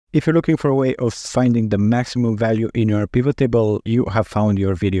If you're looking for a way of finding the maximum value in your pivot table, you have found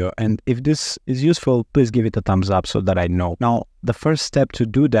your video. And if this is useful, please give it a thumbs up so that I know. Now, the first step to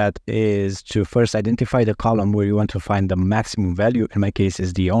do that is to first identify the column where you want to find the maximum value. In my case,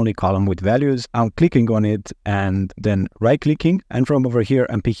 is the only column with values. I'm clicking on it and then right-clicking. And from over here,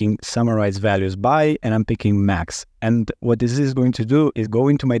 I'm picking summarize values by, and I'm picking max. And what this is going to do is go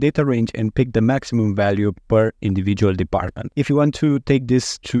into my data range and pick the maximum value per individual department. If you want to take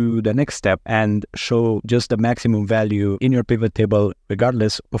this to the next step and show just the maximum value in your pivot table,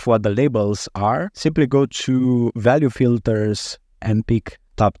 regardless of what the labels are, simply go to value filters and pick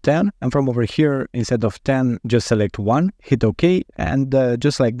top 10. And from over here, instead of 10, just select 1, hit OK. And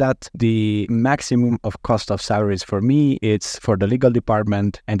just like that, the maximum of cost of salaries for me, it's for the legal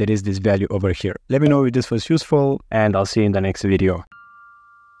department, and it is this value over here. Let me know if this was useful, and I'll see you in the next video.